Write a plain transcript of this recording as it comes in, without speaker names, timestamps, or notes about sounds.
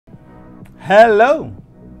Hello,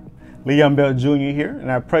 Leon Bell Jr. here,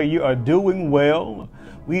 and I pray you are doing well.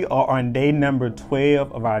 We are on day number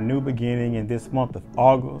 12 of our new beginning in this month of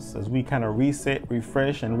August as we kind of reset,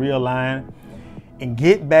 refresh, and realign and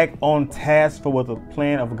get back on task for what the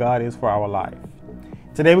plan of God is for our life.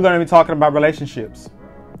 Today we're going to be talking about relationships.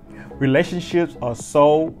 Relationships are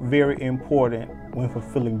so very important when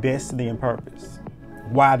fulfilling destiny and purpose.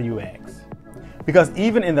 Why, do you ask? Because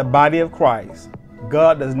even in the body of Christ,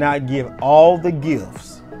 God does not give all the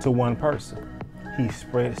gifts to one person. He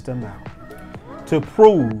spreads them out to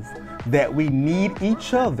prove that we need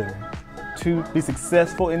each other to be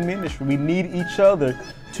successful in ministry. We need each other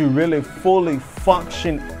to really fully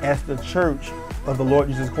function as the church of the Lord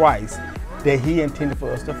Jesus Christ that He intended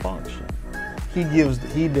for us to function. He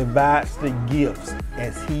divides the gifts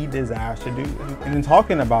as He desires to do. And in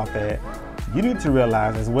talking about that, you need to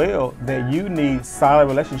realize as well that you need solid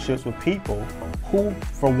relationships with people who,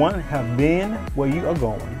 for one, have been where you are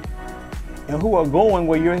going and who are going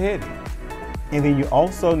where you're headed. And then you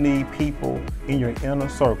also need people in your inner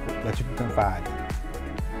circle that you can confide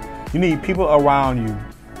in. You need people around you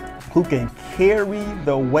who can carry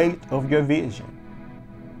the weight of your vision.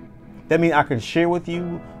 That means I can share with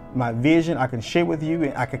you my vision, I can share with you,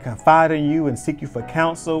 and I can confide in you and seek you for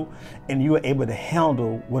counsel, and you are able to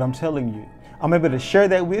handle what I'm telling you. I'm able to share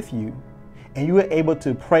that with you, and you are able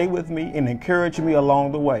to pray with me and encourage me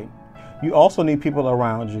along the way. You also need people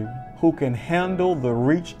around you who can handle the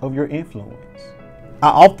reach of your influence. I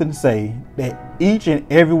often say that each and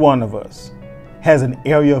every one of us has an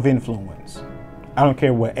area of influence. I don't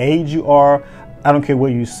care what age you are, I don't care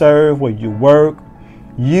where you serve, where you work,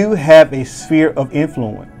 you have a sphere of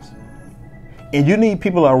influence. And you need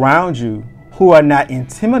people around you who are not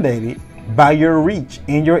intimidated by your reach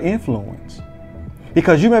and your influence.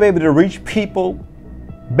 Because you may be able to reach people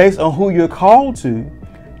based on who you're called to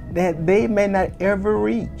that they may not ever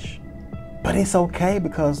reach. But it's okay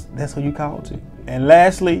because that's who you're called to. And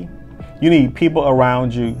lastly, you need people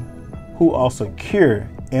around you who are secure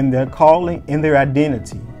in their calling, in their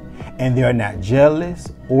identity, and they're not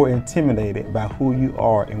jealous or intimidated by who you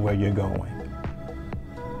are and where you're going.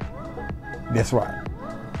 That's right.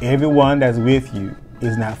 Everyone that's with you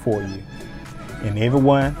is not for you. And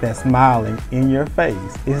everyone that's smiling in your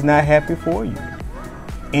face is not happy for you.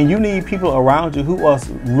 And you need people around you who are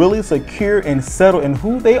really secure and settled in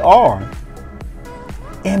who they are,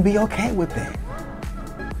 and be okay with that.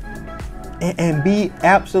 And be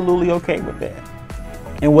absolutely okay with that.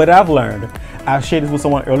 And what I've learned, I've shared this with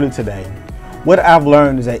someone earlier today. What I've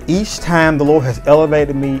learned is that each time the Lord has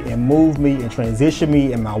elevated me and moved me and transitioned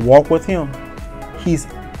me in my walk with Him, He's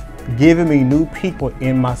given me new people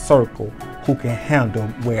in my circle who can handle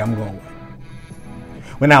where I'm going.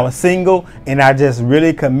 When I was single and I just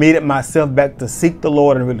really committed myself back to seek the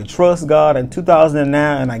Lord and really trust God in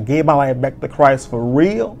 2009, and I gave my life back to Christ for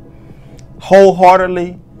real,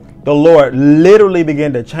 wholeheartedly, the Lord literally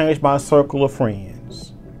began to change my circle of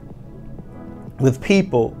friends with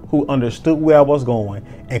people who understood where I was going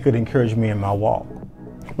and could encourage me in my walk.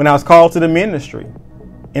 When I was called to the ministry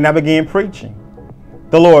and I began preaching,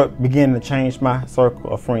 the Lord began to change my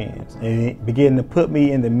circle of friends and began to put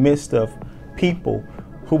me in the midst of people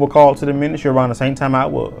who were called to the ministry around the same time I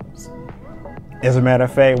was. As a matter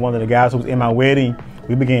of fact, one of the guys who was in my wedding,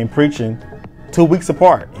 we began preaching 2 weeks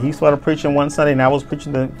apart. He started preaching one Sunday and I was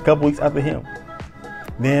preaching a couple weeks after him.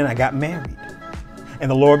 Then I got married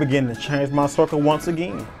and the Lord began to change my circle once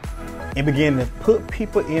again and began to put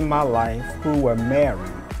people in my life who were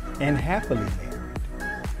married and happily married.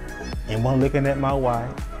 And one looking at my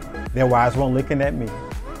wife, their wives weren't looking at me.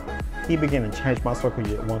 He began to change my circle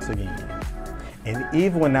yet once again. And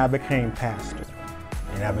even when I became pastor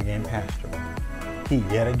and I began pastoring, He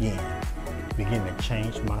yet again began to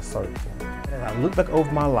change my circle. As I look back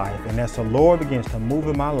over my life and as the Lord begins to move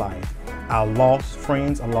in my life, I lost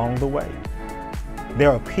friends along the way.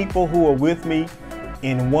 There are people who are with me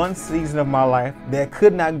in one season of my life that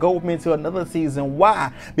could not go with me into another season.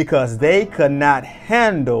 Why? Because they could not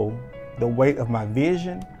handle the weight of my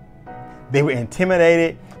vision. They were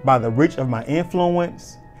intimidated by the reach of my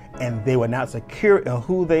influence, and they were not secure in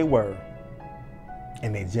who they were,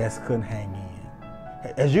 and they just couldn't hang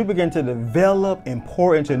in. As you begin to develop and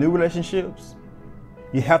pour into new relationships,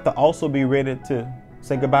 you have to also be ready to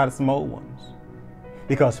say goodbye to some old ones.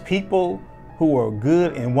 Because people who are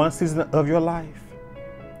good in one season of your life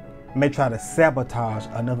may try to sabotage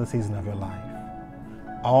another season of your life,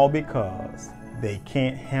 all because they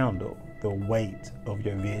can't handle the weight of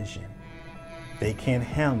your vision. They can't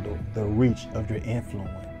handle the reach of your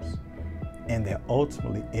influence, and they're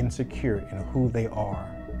ultimately insecure in who they are,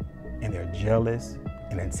 and they're jealous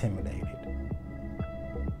and intimidated.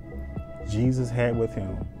 Jesus had with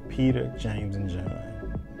him Peter, James, and John.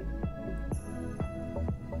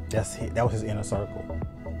 That's it. That was his inner circle.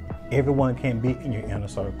 Everyone can't be in your inner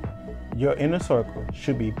circle. Your inner circle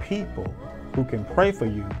should be people who can pray for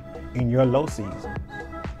you in your low season,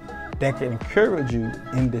 that can encourage you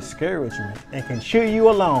in discouragement and can cheer you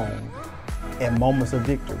along at moments of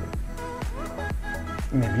victory.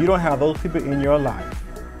 And if you don't have those people in your life,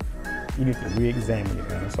 you need to re-examine your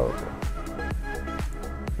inner circle.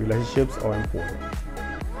 Relationships are important.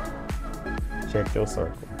 Check your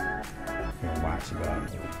circle and watch God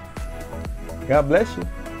move. God bless you.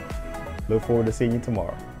 Look forward to seeing you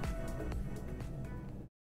tomorrow.